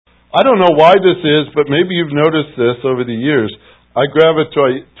I don't know why this is, but maybe you've noticed this over the years. I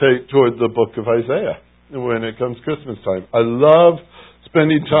gravitate toward the book of Isaiah when it comes Christmas time. I love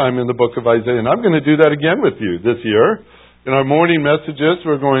spending time in the book of Isaiah, and I'm going to do that again with you this year. In our morning messages,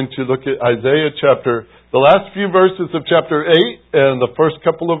 we're going to look at Isaiah the last few verses of chapter 8 and the first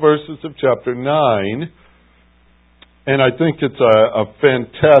couple of verses of chapter 9. And I think it's a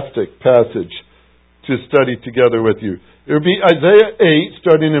fantastic passage to study together with you. It will be Isaiah 8,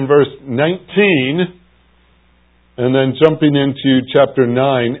 starting in verse 19, and then jumping into chapter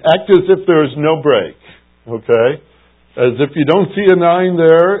 9. Act as if there is no break, okay? As if you don't see a 9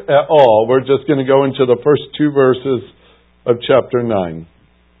 there at all. We're just going to go into the first two verses of chapter 9.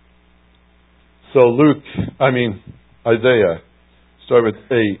 So Isaiah, start with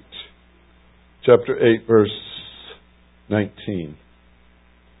 8. Chapter 8, verse 19.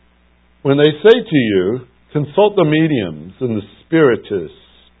 When they say to you, consult the mediums and the spiritists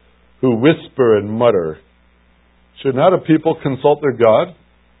who whisper and mutter, should not a people consult their God?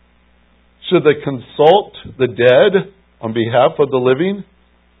 Should they consult the dead on behalf of the living?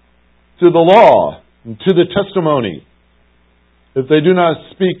 To the law and to the testimony. If they do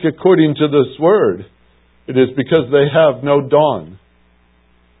not speak according to this word, it is because they have no dawn.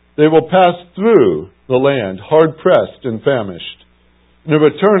 They will pass through the land, hard-pressed and famished. And it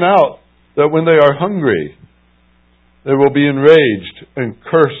will turn out that when they are hungry, they will be enraged and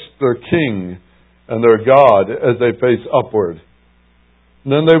curse their king and their God as they face upward.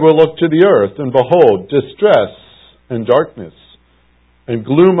 And then they will look to the earth, and behold, distress and darkness and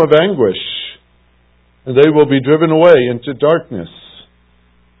gloom of anguish, and they will be driven away into darkness.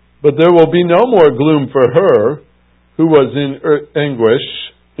 But there will be no more gloom for her who was in anguish.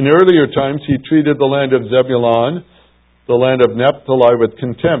 In earlier times he treated the land of Zebulun, the land of Naphtali, with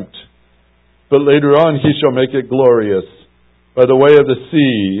contempt. But later on he shall make it glorious, by the way of the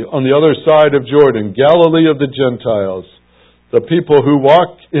sea, on the other side of Jordan, Galilee of the Gentiles. The people who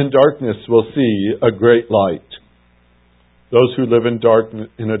walk in darkness will see a great light. Those who live in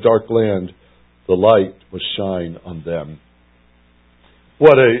a dark land, the light will shine on them.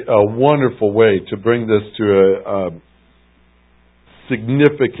 What a wonderful way to bring this to a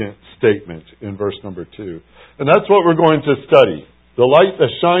significant statement in verse number 2. And that's what we're going to study. The light that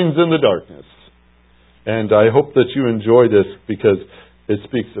shines in the darkness. And I hope that you enjoy this because it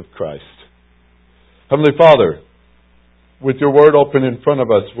speaks of Christ. Heavenly Father, with your word open in front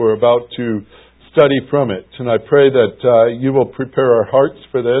of us, we're about to study from it. And I pray that you will prepare our hearts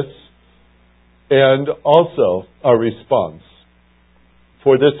for this and also our response.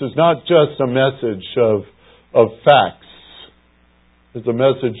 For this is not just a message of facts. It's a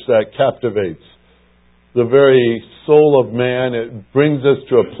message that captivates the very soul of man. It brings us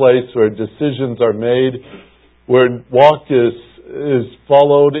to a place where decisions are made, where walk is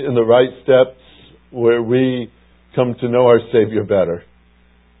followed in the right steps, where we come to know our Savior better.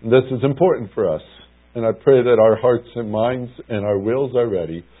 And this is important for us. And I pray that our hearts and minds and our wills are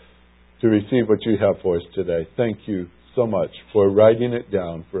ready to receive what you have for us today. Thank you so much for writing it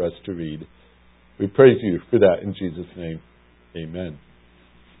down for us to read. We praise you for that in Jesus' name. Amen.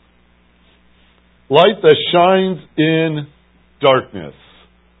 Light that shines in darkness.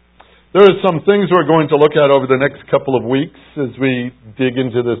 There are some things we're going to look at over the next couple of weeks as we dig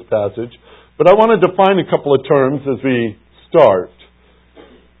into this passage. But I want to define a couple of terms as we start.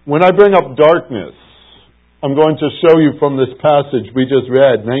 When I bring up darkness, I'm going to show you from this passage we just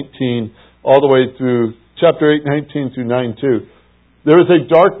read, 19, all the way through chapter 8, 19 through 9:2. There is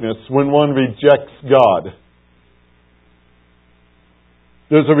a darkness when one rejects God.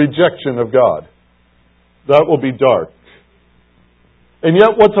 There's a rejection of God. That will be dark. And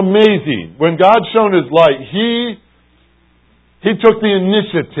yet what's amazing, when God shone His light, He took the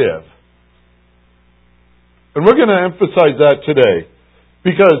initiative. And we're going to emphasize that today.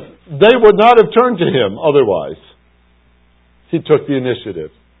 Because they would not have turned to Him otherwise. He took the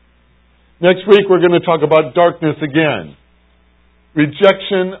initiative. Next week we're going to talk about darkness again.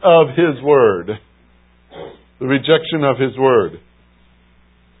 Rejection of His Word. The rejection of His Word.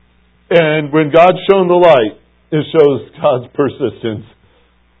 And when God shone the light, it shows God's persistence.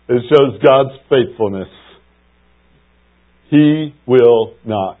 It shows God's faithfulness. He will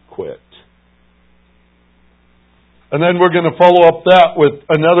not quit. And then we're going to follow up that with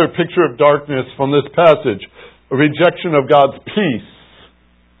another picture of darkness from this passage. A rejection of God's peace.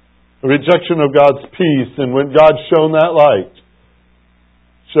 A rejection of God's peace. And when God shone that light,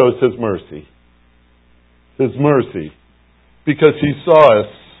 shows His mercy. His mercy. Because He saw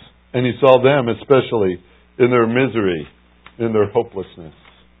us, and He saw them especially, in their misery, in their hopelessness.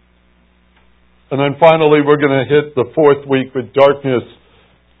 And then finally we're going to hit the fourth week with darkness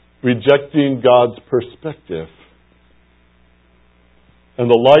rejecting God's perspective. And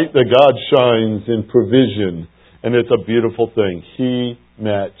the light that God shines in provision, and it's a beautiful thing. He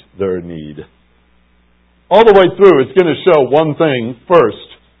met their need. All the way through, it's going to show one thing first,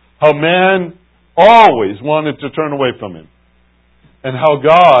 how man always wanted to turn away from Him, and how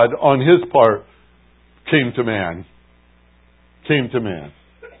God, on His part, came to man. Came to man.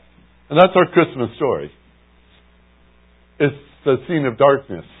 And that's our Christmas story. It's the scene of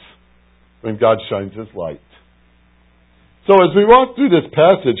darkness when God shines His light. So as we walk through this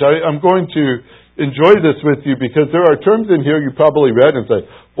passage, I'm going to enjoy this with you because there are terms in here you probably read and say,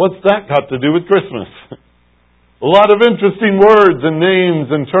 what's that got to do with Christmas? A lot of interesting words and names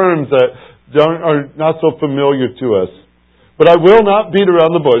and terms that are not so familiar to us. But I will not beat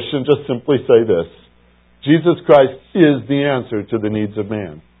around the bush and just simply say this. Jesus Christ is the answer to the needs of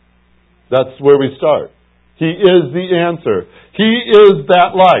man. That's where we start. He is the answer. He is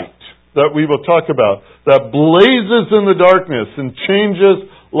that light that we will talk about, that blazes in the darkness and changes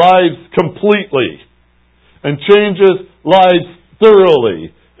lives completely, and changes lives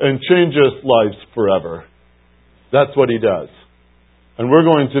thoroughly, and changes lives forever. That's what He does. And we're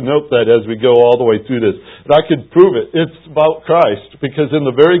going to note that as we go all the way through this. And I could prove it. It's about Christ, because in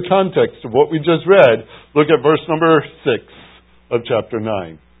the very context of what we just read, look at verse number 6 of chapter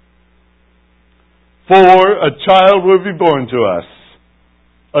 9. For a child will be born to us,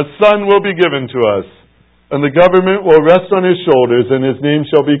 a son will be given to us, and the government will rest on His shoulders, and His name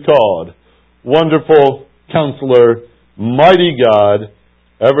shall be called Wonderful Counselor, Mighty God,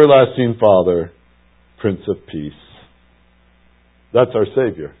 Everlasting Father, Prince of Peace. That's our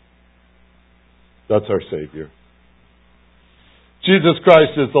Savior. That's our Savior. Jesus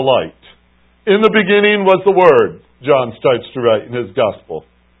Christ is the light. In the beginning was the Word, John starts to write in his Gospel.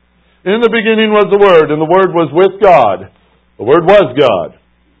 In the beginning was the Word, and the Word was with God. The Word was God.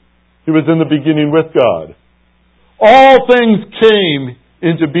 He was in the beginning with God. All things came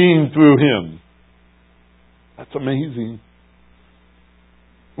into being through Him. That's amazing.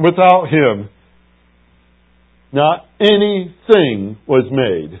 Without Him, not anything was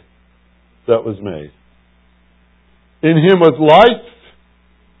made that was made. In Him was life,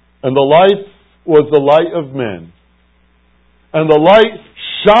 and the life was the light of men. And the light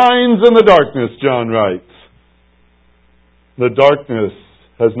shines in the darkness, John writes. The darkness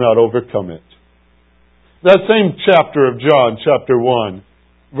has not overcome it. That same chapter of John, chapter 1,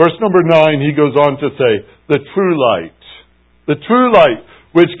 verse number 9, he goes on to say, the true light,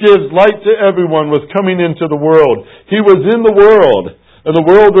 which gives light to everyone, was coming into the world. He was in the world, and the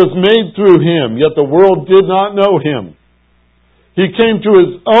world was made through Him, yet the world did not know Him. He came to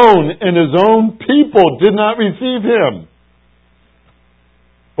His own, and His own people did not receive Him.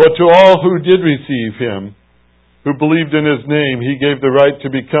 But to all who did receive Him, who believed in His name, He gave the right to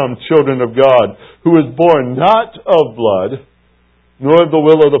become children of God, who was born not of blood, nor of the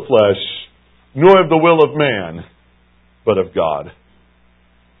will of the flesh, nor of the will of man, but of God.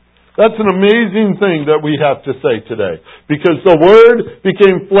 That's an amazing thing that we have to say today, because the Word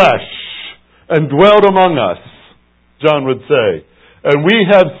became flesh and dwelt among us, John would say. And we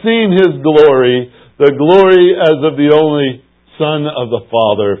have seen His glory, the glory as of the only Son of the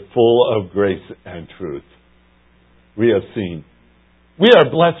Father, full of grace and truth. We have seen. We are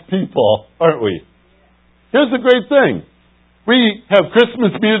blessed people, aren't we? Here's the great thing. We have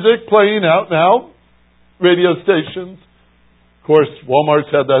Christmas music playing out now, radio stations. Of course, Walmart's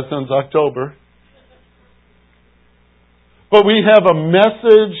had that since October. But we have a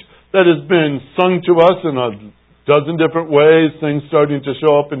message that has been sung to us in a dozen different ways, things starting to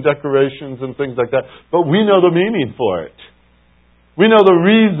show up in decorations and things like that. But we know the meaning for it. We know the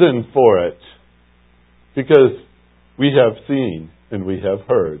reason for it. Because we have seen, and we have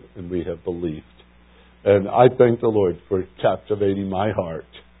heard, and we have believed. And I thank the Lord for captivating my heart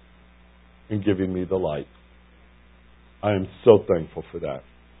and giving me the light. I am so thankful for that.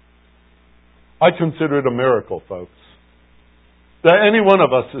 I consider it a miracle, folks. That any one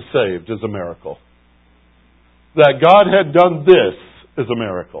of us is saved is a miracle. That God had done this is a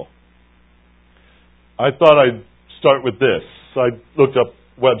miracle. I thought I'd start with this. I looked up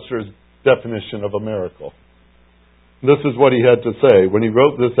Webster's definition of a miracle. This is what he had to say when he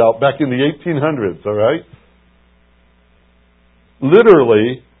wrote this out back in the 1800s, all right?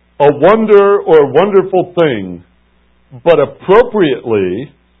 Literally, a wonder or wonderful thing, but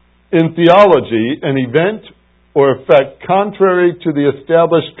appropriately, in theology, an event or effect contrary to the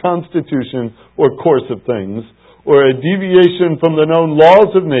established constitution or course of things, or a deviation from the known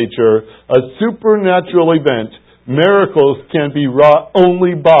laws of nature, a supernatural event. Miracles can be wrought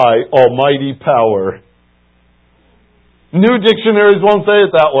only by almighty power. New dictionaries won't say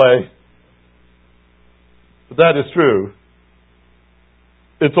it that way. But that is true.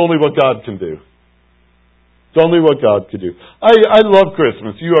 It's only what God can do. It's only what God can do. I love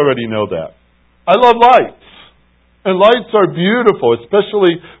Christmas. You already know that. I love lights. And lights are beautiful,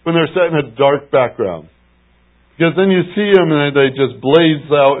 especially when they're set in a dark background. Because then you see them and they just blaze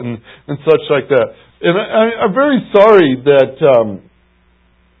out and such like that. And I'm very sorry that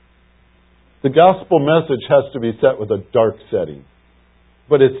the gospel message has to be set with a dark setting.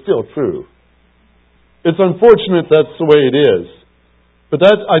 But it's still true. It's unfortunate that's the way it is. But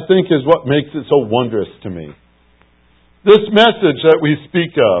that, I think, is what makes it so wondrous to me. This message that we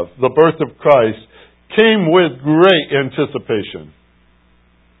speak of, the birth of Christ, came with great anticipation.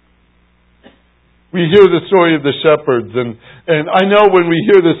 We hear the story of the shepherds, and I know when we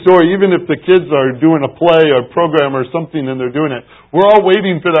hear the story, even if the kids are doing a play or program or something and they're doing it, we're all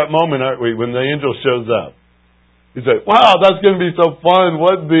waiting for that moment, aren't we, when the angel shows up. You say, wow, that's going to be so fun.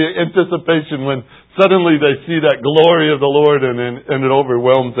 What the anticipation when suddenly they see that glory of the Lord and it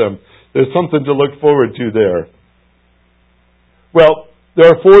overwhelms them. There's something to look forward to there. Well,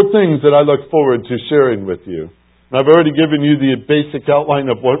 there are 4 things that I look forward to sharing with you. And I've already given you the basic outline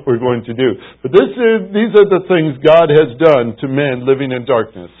of what we're going to do. But these are the things God has done to men living in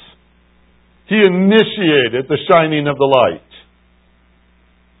darkness. He initiated the shining of the light.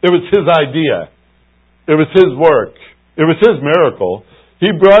 It was His idea. It was His work. It was His miracle.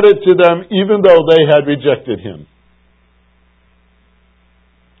 He brought it to them even though they had rejected Him.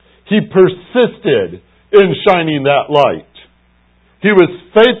 He persisted in shining that light. He was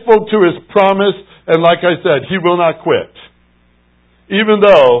faithful to His promise, and like I said, He will not quit, even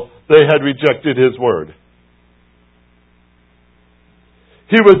though they had rejected His word.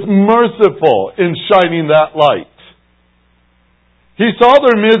 He was merciful in shining that light. He saw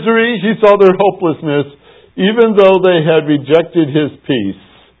their misery, He saw their hopelessness. Even though they had rejected His peace,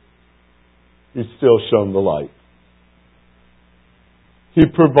 He still shone the light. He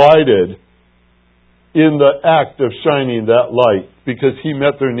provided in the act of shining that light because He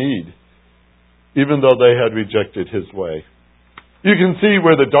met their need, even though they had rejected His way. You can see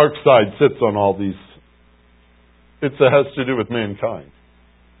where the dark side sits on all these. It has to do with mankind.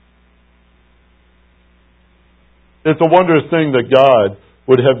 It's a wondrous thing that God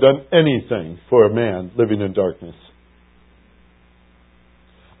would have done anything for a man living in darkness.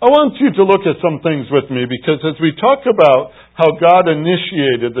 I want you to look at some things with me, because as we talk about how God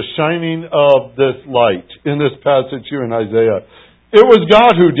initiated the shining of this light in this passage here in Isaiah, it was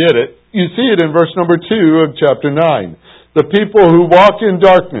God who did it. You see it in verse number 2 of chapter 9. The people who walk in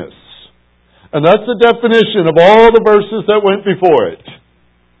darkness. And that's the definition of all the verses that went before it.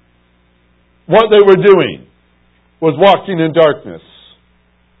 What they were doing was walking in darkness.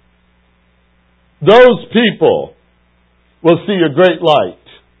 Those people will see a great light,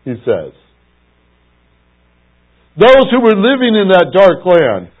 He says. Those who were living in that dark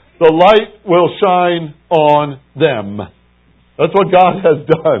land, the light will shine on them. That's what God has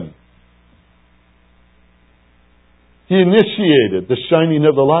done. He initiated the shining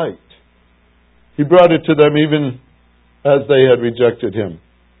of the light. He brought it to them even as they had rejected Him.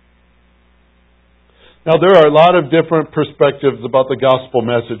 Now, there are a lot of different perspectives about the gospel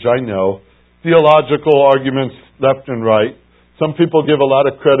message, I know. Theological arguments left and right. Some people give a lot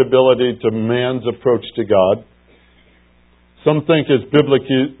of credibility to man's approach to God. Some think it's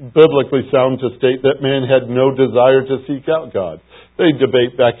biblically sound to state that man had no desire to seek out God. They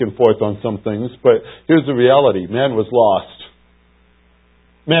debate back and forth on some things, but here's the reality. Man was lost.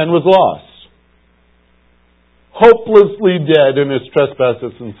 Man was lost. Hopelessly dead in his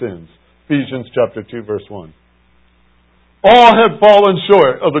trespasses and sins. Ephesians chapter 2, verse 1. All have fallen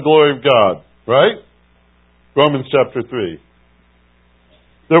short of the glory of God. Right? Romans chapter 3.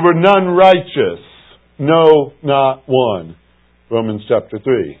 There were none righteous. No, not one. Romans chapter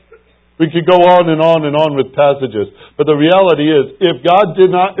 3. We could go on and on and on with passages. But the reality is, if God did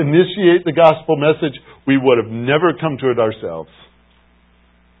not initiate the gospel message, we would have never come to it ourselves.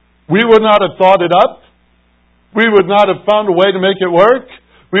 We would not have thought it up. We would not have found a way to make it work.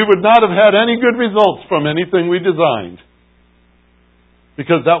 We would not have had any good results from anything we designed.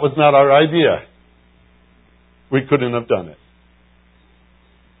 Because that was not our idea. We couldn't have done it.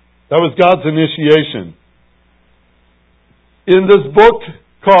 That was God's initiation. In this book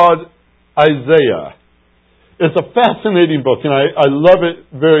called Isaiah, it's a fascinating book, and I love it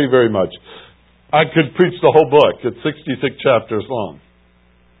very, very much. I could preach the whole book. It's 66 chapters long.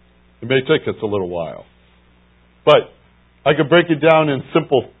 It may take us a little while. But I could break it down in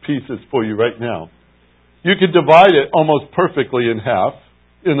simple pieces for you right now. You could divide it almost perfectly in half,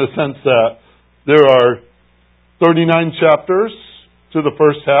 in the sense that there are 39 chapters to the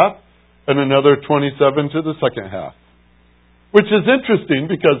first half, and another 27 to the second half. Which is interesting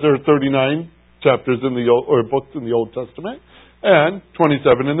because there are 39 chapters in the Old, or books in the Old Testament, and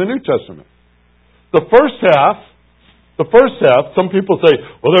 27 in the New Testament. The first half, some people say,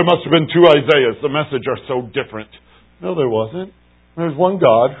 well, there must have been two Isaiahs. The message are so different. No, there wasn't. There's one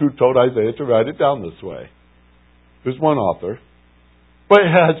God who told Isaiah to write it down this way. There's one author. But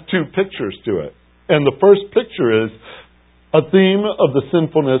it has two pictures to it. And the first picture is a theme of the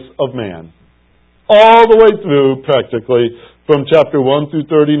sinfulness of man. All the way through, practically, from chapter 1 through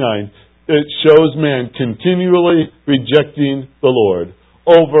 39, it shows man continually rejecting the Lord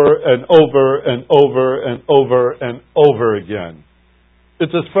over and over and over and over and over again.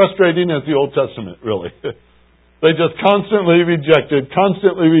 It's as frustrating as the Old Testament, really. They just constantly rejected.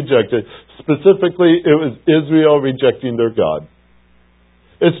 Specifically, it was Israel rejecting their God.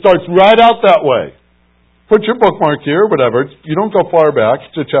 It starts right out that way. Put your bookmark here, whatever. You don't go far back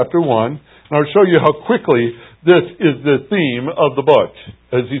to chapter 1. And I'll show you how quickly this is the theme of the book.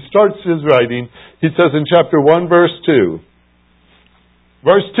 As he starts his writing, he says in chapter 1, verse 2.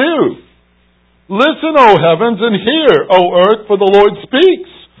 Verse 2. Listen, O heavens, and hear, O earth, for the Lord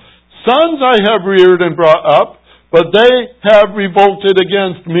speaks. Sons I have reared and brought up, but they have revolted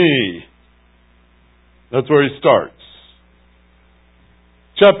against me. That's where he starts.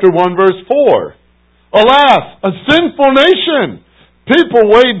 Chapter 1, verse 4. Alas, a sinful nation, people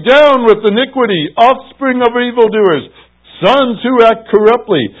weighed down with iniquity, offspring of evildoers, sons who act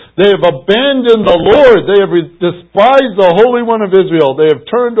corruptly. They have abandoned the Lord. They have despised the Holy One of Israel. They have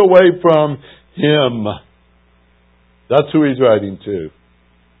turned away from Him. That's who he's writing to.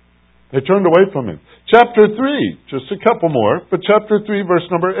 They turned away from Him. Chapter 3, just a couple more, but chapter 3, verse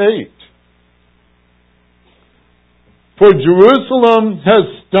number 8. For Jerusalem has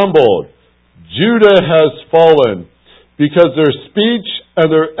stumbled, Judah has fallen, because their speech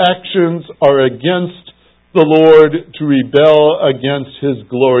and their actions are against the Lord, to rebel against His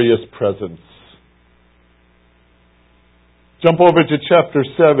glorious presence. Jump over to chapter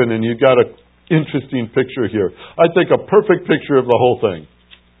 7 and you got an interesting picture here. I think a perfect picture of the whole thing.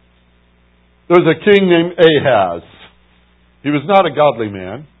 There was a king named Ahaz. He was not a godly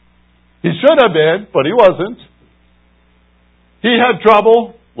man. He should have been, but he wasn't. He had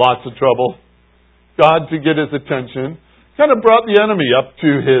trouble, lots of trouble. God, to get his attention, kind of brought the enemy up to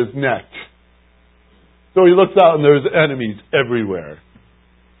his neck. So he looks out and there's enemies everywhere.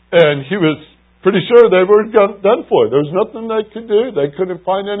 And he was pretty sure they were done for. There was nothing they could do. They couldn't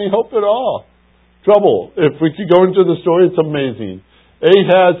find any hope at all. Trouble. If we could go into the story, it's amazing.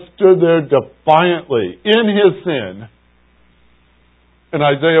 Ahaz stood there defiantly in his sin. And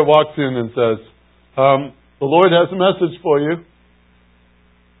Isaiah walks in and says, the Lord has a message for you.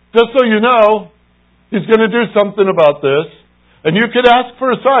 Just so you know, He's going to do something about this. And you could ask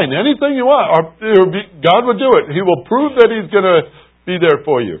for a sign. Anything you want. God will do it. He will prove that He's going to be there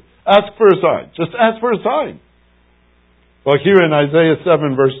for you. Ask for a sign. Just ask for a sign. Well, here in Isaiah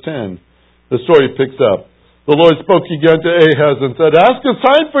 7, verse 10, the story picks up. The Lord spoke again to Ahaz and said, ask a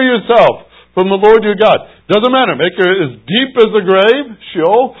sign for yourself from the Lord your God. Doesn't matter. Make it as deep as the grave,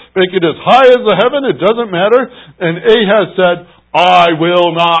 Sheol. Make it as high as the heaven. It doesn't matter. And Ahaz said, I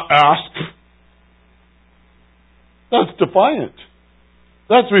will not ask. That's defiant.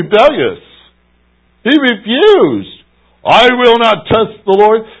 That's rebellious. He refused. I will not test the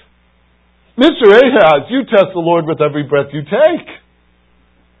Lord. Mr. Ahaz, you test the Lord with every breath you take.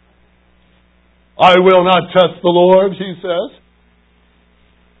 I will not test the Lord, he says.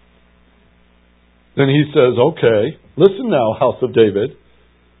 Then he says, okay, listen now, house of David.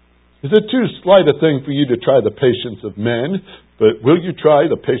 Is it too slight a thing for you to try the patience of men, but will you try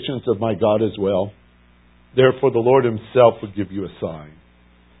the patience of my God as well? Therefore the Lord Himself will give you a sign.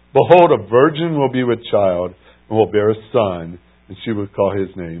 Behold, a virgin will be with child and will bear a son, and she will call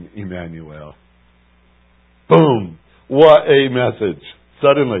his name Emmanuel. Boom! What a message.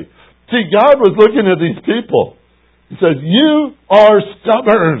 Suddenly. See, God was looking at these people. He says, you are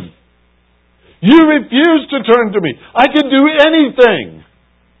stubborn. You refuse to turn to me. I can do anything.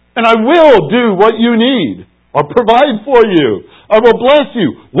 And I will do what you need. Or provide for you. I will bless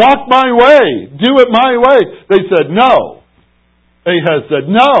you. Walk my way. Do it my way. They said no. Ahaz said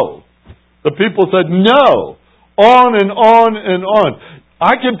no. The people said no. On and on and on.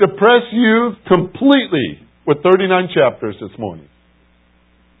 I can depress you completely with 39 chapters this morning.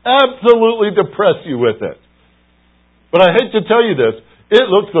 Absolutely depress you with it. But I hate to tell you this. It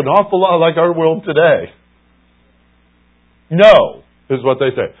looks an awful lot like our world today. No, is what they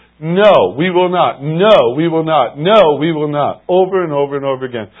say. No, we will not. No, we will not. No, we will not. Over and over and over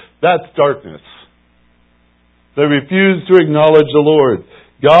again. That's darkness. They refused to acknowledge the Lord.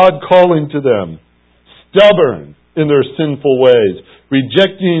 God calling to them, stubborn in their sinful ways,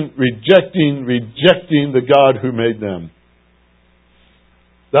 rejecting the God who made them.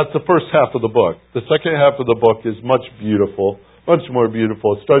 That's the first half of the book. The second half of the book is much more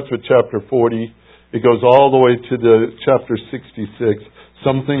beautiful. It starts with chapter 40. It goes all the way to the chapter 66.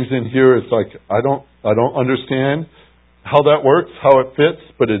 Some things in here, it's like, I don't understand how that works, how it fits,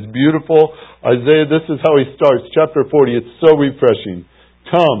 but it's beautiful. Isaiah, this is how he starts. Chapter 40, it's so refreshing.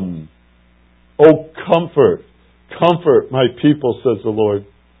 Come, O comfort my people, says the Lord.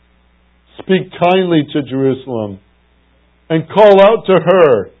 Speak kindly to Jerusalem and call out to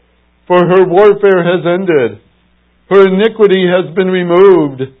her, for her warfare has ended. Her iniquity has been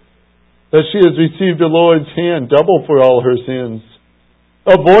removed, that she has received the Lord's hand, double for all her sins.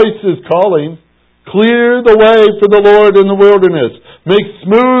 A voice is calling, clear the way for the Lord in the wilderness. Make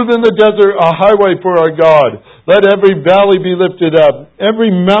smooth in the desert a highway for our God. Let every valley be lifted up,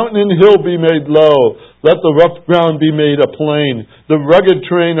 every mountain and hill be made low. Let the rough ground be made a plain, the rugged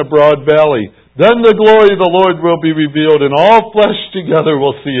terrain a broad valley. Then the glory of the Lord will be revealed, and all flesh together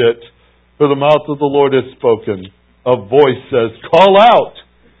will see it. For the mouth of the Lord has spoken. A voice says, call out.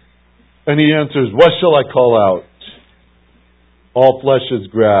 And he answers, what shall I call out? All flesh is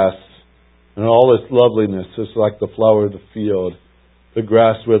grass, and all its loveliness is like the flower of the field. The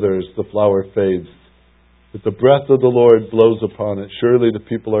grass withers, the flower fades. But the breath of the Lord blows upon it. Surely the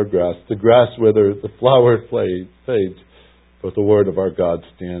people are grass. The grass withers, the flower fades. But the word of our God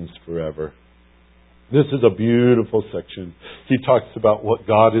stands forever. This is a beautiful section. He talks about what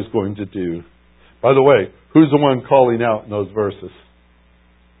God is going to do. By the way, who's the one calling out in those verses?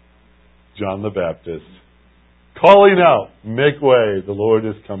 John the Baptist. Calling out, make way, the Lord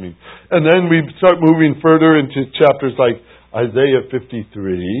is coming. And then we start moving further into chapters like Isaiah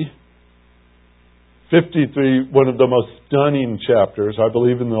 53. 53, one of the most stunning chapters, I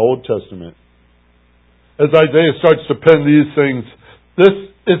believe, in the Old Testament. As Isaiah starts to pen these things,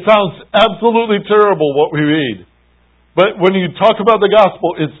 it sounds absolutely terrible what we read. But when you talk about the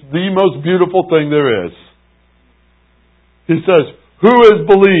gospel, it's the most beautiful thing there is. He says, who has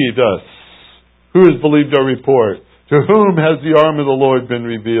believed us? Who has believed our report? To whom has the arm of the Lord been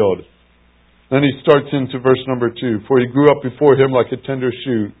revealed? Then he starts into verse number 2. For he grew up before him like a tender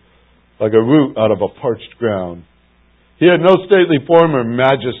shoot, like a root out of a parched ground. He had no stately form or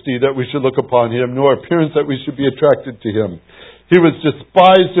majesty that we should look upon him, nor appearance that we should be attracted to him. He was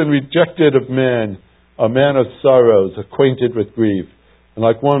despised and rejected of men, a man of sorrows, acquainted with grief. And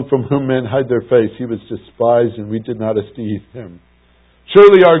like one from whom men hide their face, he was despised, and we did not esteem him.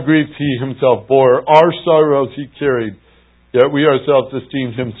 Surely our griefs he himself bore, our sorrows he carried. Yet we ourselves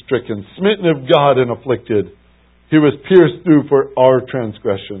esteemed him stricken, smitten of God and afflicted. He was pierced through for our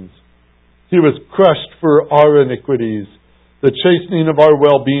transgressions. He was crushed for our iniquities. The chastening of our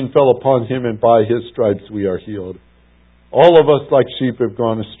well-being fell upon him, and by his stripes we are healed. All of us like sheep have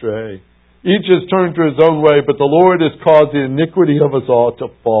gone astray. Each has turned to his own way, but the Lord has caused the iniquity of us all to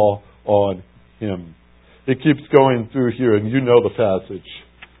fall on him. It keeps going through here, and you know the passage.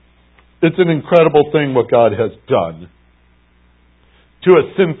 It's an incredible thing what God has done to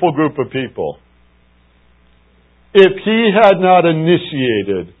a sinful group of people. If he had not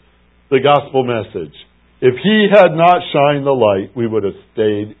initiated the gospel message, if he had not shined the light, we would have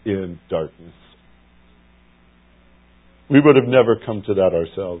stayed in darkness. We would have never come to that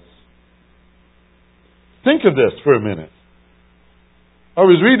ourselves. Think of this for a minute. I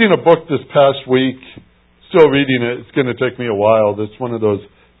was reading a book this past week. Still reading it. It's going to take me a while. It's one of those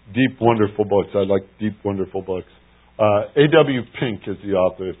deep, wonderful books. I like deep, wonderful books. A.W. Pink is the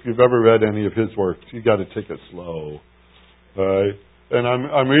author. If you've ever read any of his works, you got to take it slow. All right? And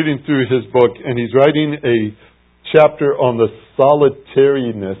I'm reading through his book, and he's writing a chapter on the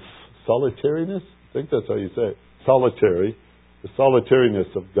solitariness. Solitariness? I think that's how you say it. Solitary. The solitariness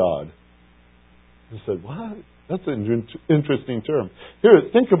of God. I said, what? That's an interesting term. Here,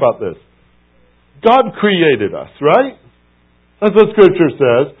 think about this. God created us, right? That's what Scripture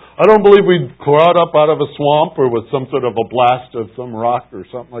says. I don't believe we crawled up out of a swamp or with some sort of a blast of some rock or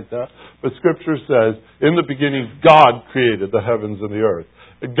something like that. But Scripture says, in the beginning, God created the heavens and the earth.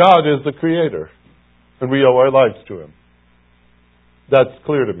 God is the Creator. And we owe our lives to Him. That's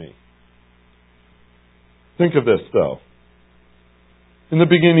clear to me. Think of this, though. In the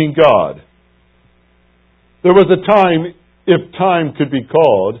beginning, God. There was a time, if time could be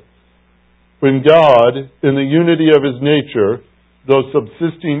called, when God, in the unity of His nature, though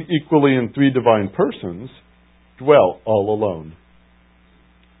subsisting equally in three divine persons, dwelt all alone.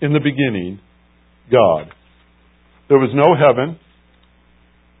 In the beginning, God. There was no heaven.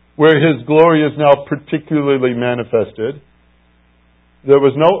 where His glory is now particularly manifested. There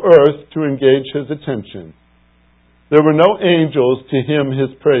was no earth to engage His attention. There were no angels to hymn His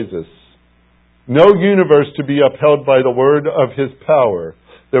praises. No universe to be upheld by the word of His power.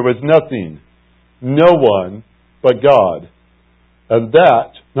 There was nothing, no one but God. And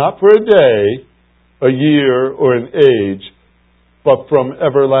that, not for a day, a year, or an age, but from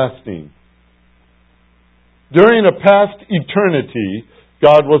everlasting. During a past eternity,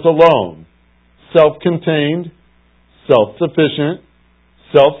 God was alone, self-contained, self-sufficient,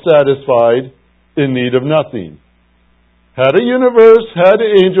 self-satisfied, in need of nothing. Had a universe, had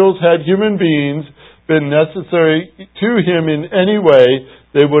angels, had human beings been necessary to Him in any way,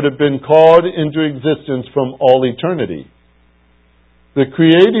 they would have been called into existence from all eternity. The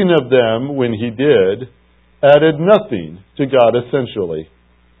creating of them, when He did, added nothing to God essentially.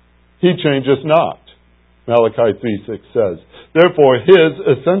 He changes not, Malachi 3:6 says. Therefore, His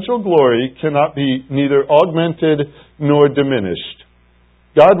essential glory cannot be neither augmented nor diminished.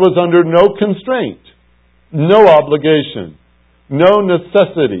 God was under no constraint, no obligation, no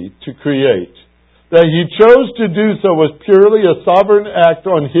necessity to create. That He chose to do so was purely a sovereign act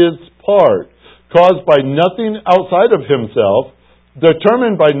on His part, caused by nothing outside of Himself,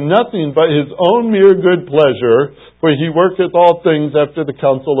 determined by nothing but His own mere good pleasure, for He worketh all things after the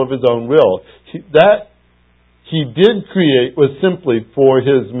counsel of His own will. That He did create was simply for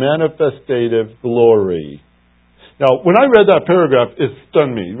His manifestative glory. Now, when I read that paragraph, it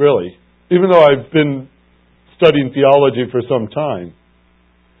stunned me, really, even though I've been studying theology for some time.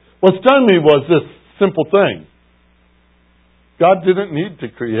 What stunned me was this simple thing. God didn't need to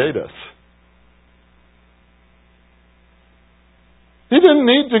create us. He didn't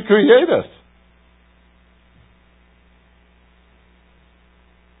need to create us.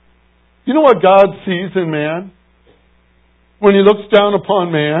 You know what God sees in man? When He looks down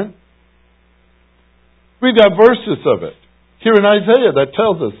upon man? We've got verses of it here in Isaiah that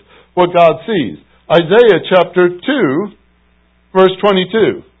tells us what God sees. Isaiah chapter 2, verse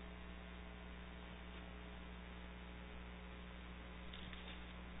 22.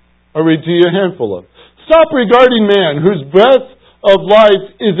 I'll read to you a handful of. Stop regarding man, whose breath of life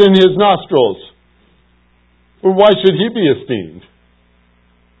is in his nostrils. For why should he be esteemed?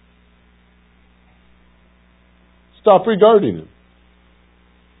 Stop regarding him.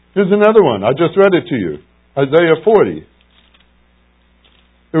 Here's another one. I just read it to you. Isaiah 40.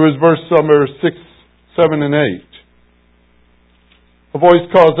 It was verse number 6, 7, and 8. A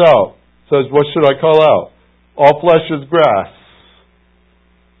voice calls out, says, what should I call out? All flesh is grass,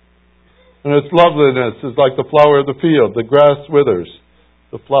 and its loveliness is like the flower of the field. The grass withers,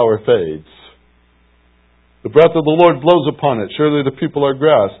 the flower fades. The breath of the Lord blows upon it. Surely the people are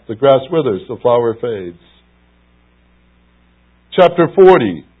grass. The grass withers, the flower fades. Chapter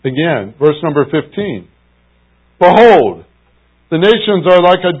 40, again, verse number 15. Behold, the nations are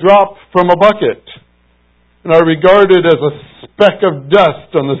like a drop from a bucket, and are regarded as a speck of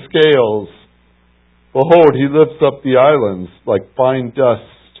dust on the scales. Behold, He lifts up the islands like fine dust.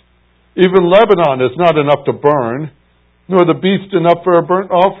 Even Lebanon is not enough to burn, nor the beast enough for a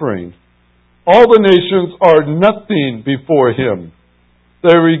burnt offering. All the nations are nothing before Him. They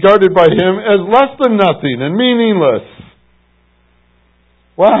are regarded by Him as less than nothing and meaningless.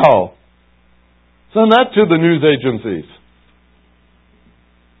 Wow. Send that to the news agencies.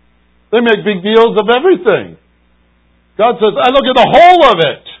 They make big deals of everything. God says, I look at the whole of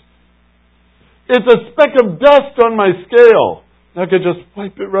it. It's a speck of dust on my scale. I could just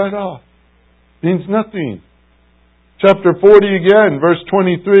wipe it right off. Means nothing. Chapter 40 again, verse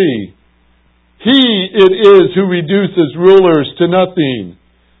 23. He it is who reduces rulers to nothing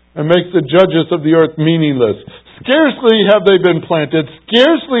and makes the judges of the earth meaningless. Scarcely have they been planted,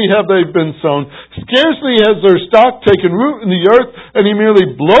 scarcely have they been sown, scarcely has their stock taken root in the earth, and He merely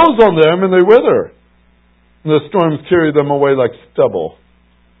blows on them and they wither. And the storms carry them away like stubble.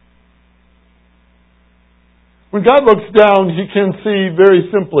 When God looks down, He can see very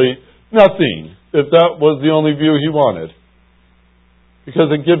simply nothing, if that was the only view He wanted. Because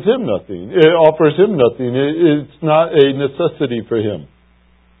it gives Him nothing. It offers Him nothing. It's not a necessity for Him.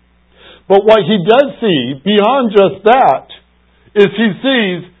 But what He does see, beyond just that, is He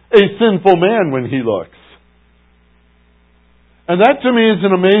sees a sinful man when He looks. And that to me is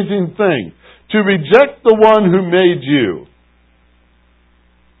an amazing thing. To reject the one who made you.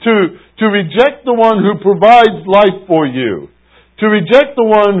 To reject the one who provides life for you. To reject the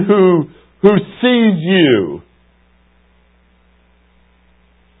one who sees you.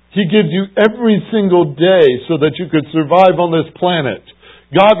 He gives you every single day so that you could survive on this planet.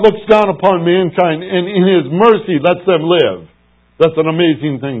 God looks down upon mankind and in His mercy lets them live. That's an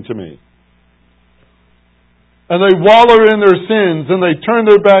amazing thing to me. And they wallow in their sins, and they turn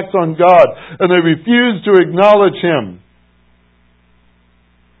their backs on God, and they refuse to acknowledge Him.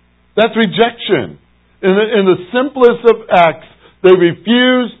 That's rejection. In the simplest of acts, they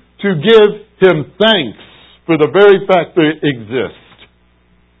refuse to give Him thanks for the very fact that they exist.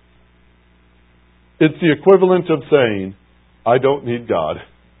 It's the equivalent of saying, I don't need God.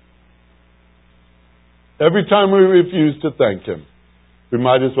 Every time we refuse to thank Him, we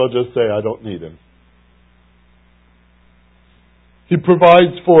might as well just say, I don't need Him. He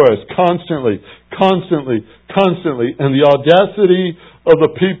provides for us constantly, constantly, constantly. And the audacity of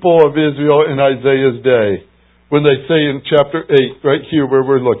the people of Israel in Isaiah's day, when they say in chapter 8, right here where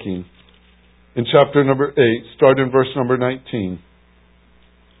we're looking, in chapter number 8, start in verse number 19.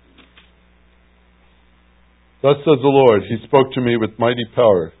 Thus says the Lord, He spoke to me with mighty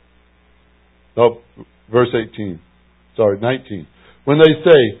power. No, verse 19. When they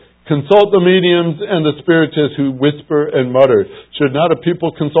say, consult the mediums and the spiritists who whisper and mutter. Should not a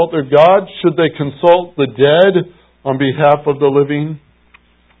people consult their God? Should they consult the dead on behalf of the living?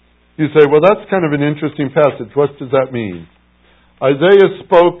 You say, well, that's kind of an interesting passage. What does that mean? Isaiah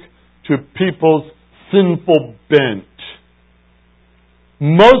spoke to people's sinful bent.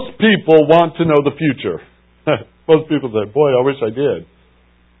 Most people want to know the future. Most people say, boy, I wish I did.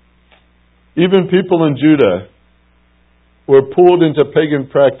 Even people in Judah were pulled into pagan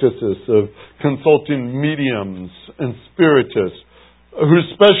practices of consulting mediums and spiritists who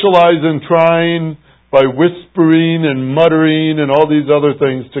specialize in trying by whispering and muttering and all these other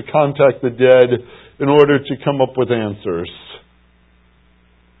things to contact the dead in order to come up with answers.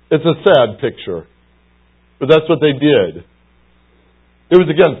 It's a sad picture, but that's what they did. It was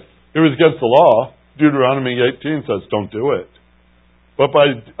against the law. Deuteronomy 18 says, don't do it. But by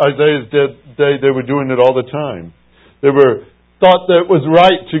Isaiah's day, they were doing it all the time. They thought that it was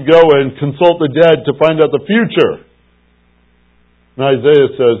right to go and consult the dead to find out the future. And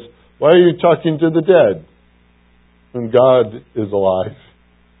Isaiah says, why are you talking to the dead when God is alive?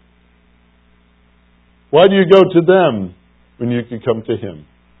 Why do you go to them when you can come to Him?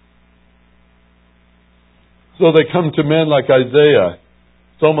 So they come to men like Isaiah.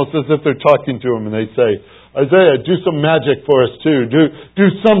 It's almost as if they're talking to him and they say, Isaiah, do some magic for us too. Do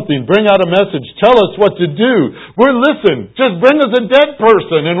something. Bring out a message. Tell us what to do. We're listening. Just bring us a dead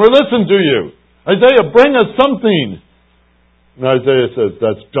person and we'll listen to you. Isaiah, bring us something. And Isaiah says,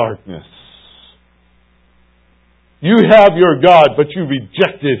 that's darkness. You have your God, but you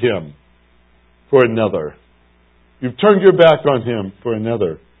rejected Him for another. You've turned your back on Him for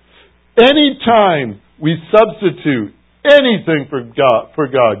another. Anytime we substitute anything for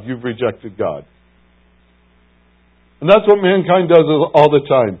God, you've rejected God. And that's what mankind does all the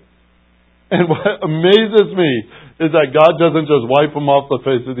time. And what amazes me is that God doesn't just wipe them off the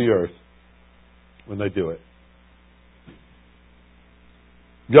face of the earth when they do it.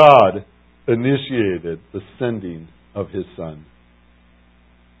 God initiated the sending of His Son.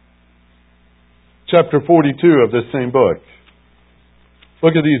 Chapter 42 of this same book.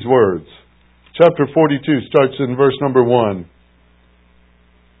 Look at these words. Chapter 42 starts in verse number 1.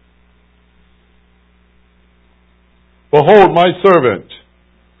 Behold my servant,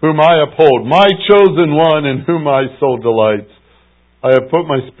 whom I uphold, my chosen one in whom my soul delights. I have put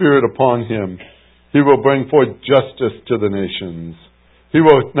my spirit upon him. He will bring forth justice to the nations. He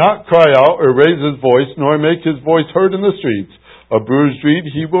will not cry out or raise his voice, nor make his voice heard in the streets. A bruised reed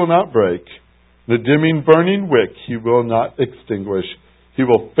he will not break. The dimming burning wick he will not extinguish. He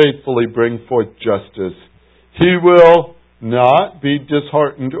will faithfully bring forth justice. He will not be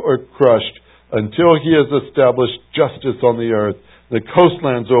disheartened or crushed until He has established justice on the earth. The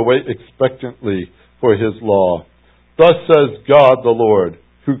coastlands will wait expectantly for His law. Thus says God the Lord,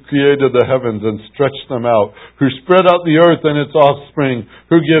 who created the heavens and stretched them out, who spread out the earth and its offspring,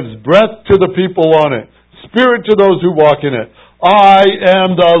 who gives breath to the people on it, spirit to those who walk in it. I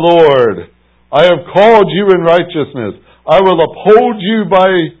am the Lord. I have called you in righteousness. I will uphold you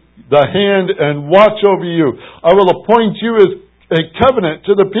by the hand and watch over you. I will appoint you as a covenant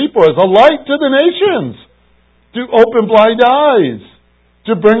to the people, as a light to the nations, to open blind eyes,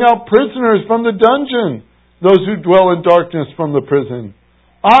 to bring out prisoners from the dungeon, those who dwell in darkness from the prison.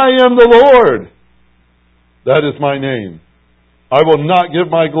 I am the Lord. That is my name. I will not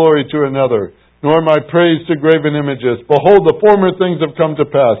give my glory to another, nor my praise to graven images. Behold, the former things have come to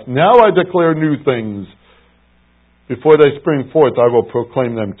pass. Now I declare new things. Before they spring forth, I will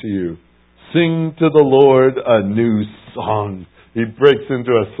proclaim them to you. Sing to the Lord a new song. He breaks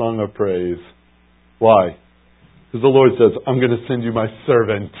into a song of praise. Why? Because the Lord says, I'm going to send you my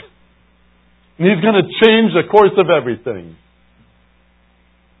servant. And He's going to change the course of everything.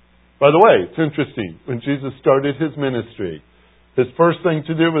 By the way, it's interesting. When Jesus started His ministry, His first thing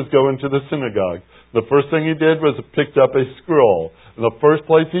to do was go into the synagogue. The first thing He did was picked up a scroll. And the first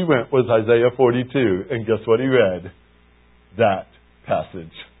place He went was Isaiah 42. And guess what He read? That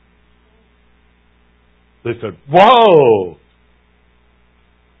passage. They said, whoa!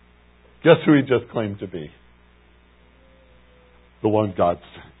 Guess who He just claimed to be? The one God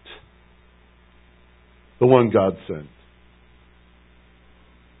sent. The one God sent.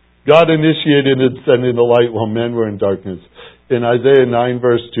 God initiated and sending the light while men were in darkness. In Isaiah 9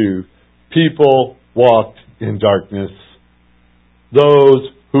 verse 2, people walked in darkness. Those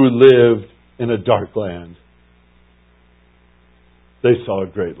who lived in a dark land. They saw a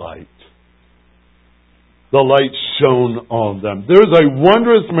great light. The light shone on them. There is a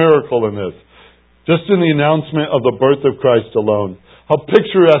wondrous miracle in this. Just in the announcement of the birth of Christ alone. How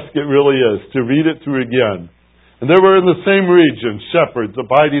picturesque it really is to read it through again. And they were in the same region, shepherds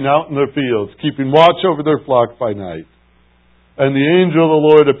abiding out in their fields, keeping watch over their flock by night. And the angel of the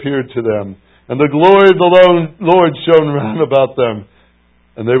Lord appeared to them, and the glory of the Lord shone round about them,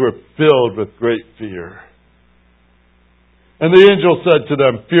 and they were filled with great fear. And the angel said to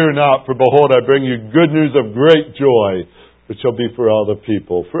them, fear not, for behold, I bring you good news of great joy, which shall be for all the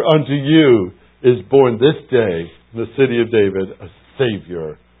people. For unto you is born this day in the city of David a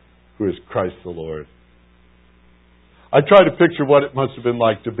Savior, who is Christ the Lord. I try to picture what it must have been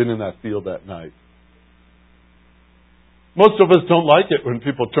like to have been in that field that night. Most of us don't like it when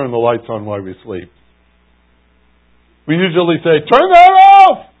people turn the lights on while we sleep. We usually say, turn that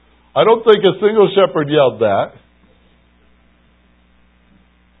off! I don't think a single shepherd yelled that.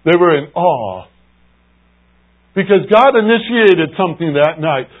 They were in awe. Because God initiated something that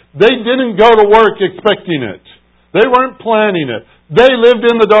night. They didn't go to work expecting it. They weren't planning it. They lived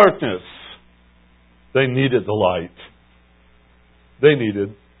in the darkness. They needed the light. They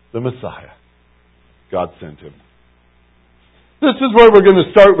needed the Messiah. God sent Him. This is where we're going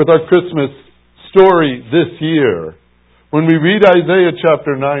to start with our Christmas story this year. When we read Isaiah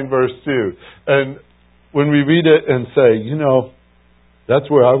chapter 9 verse 2. And when we read it and say, that's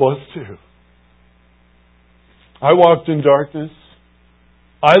where I was too. I walked in darkness.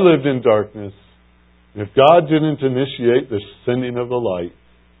 I lived in darkness. And if God didn't initiate the sending of the light,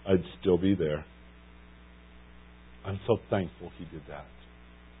 I'd still be there. I'm so thankful He did that.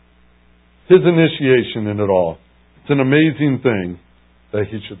 His initiation in it all. It's an amazing thing that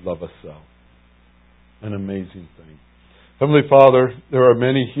He should love us so. An amazing thing. Heavenly Father, there are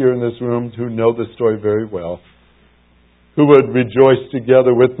many here in this room who know this story very well, who would rejoice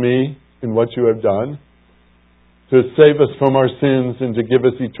together with me in what You have done, to save us from our sins and to give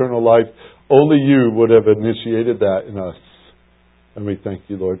us eternal life. Only You would have initiated that in us. And we thank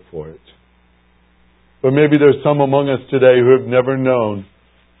You, Lord, for it. But maybe there's some among us today who have never known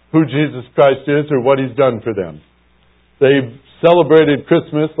who Jesus Christ is or what He's done for them. They've celebrated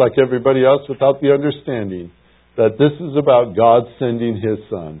Christmas like everybody else without the understanding that this is about God sending His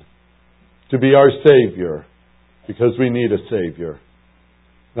Son to be our Savior, because we need a Savior.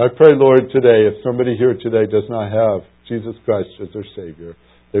 And I pray, Lord, today, if somebody here today does not have Jesus Christ as their Savior,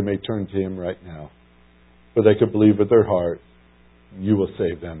 they may turn to Him right now. For they could believe with their heart, You will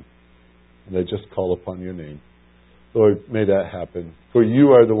save them. And they just call upon Your name. Lord, may that happen. For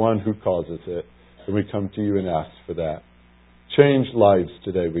You are the one who causes it. And we come to You and ask for that. Change lives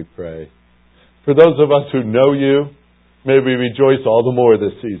today, we pray. For those of us who know You, may we rejoice all the more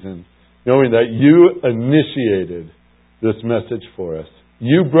this season, knowing that You initiated this message for us.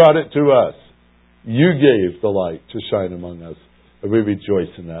 You brought it to us. You gave the light to shine among us. And we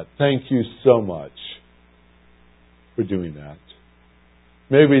rejoice in that. Thank You so much for doing that.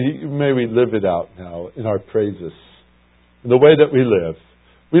 May we live it out now in our praises, in the way that we live.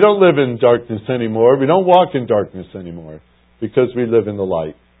 We don't live in darkness anymore. We don't walk in darkness anymore because we live in the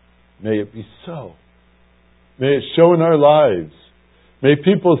light. May it be so. May it show in our lives. May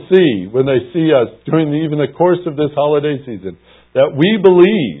people see, when they see us during even the course of this holiday season, that we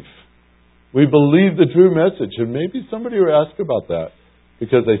believe the true message. And maybe somebody will ask about that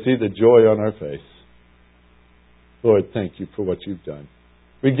because they see the joy on our face. Lord, thank You for what You've done.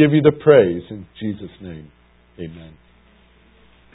 We give You the praise in Jesus' name. Amen.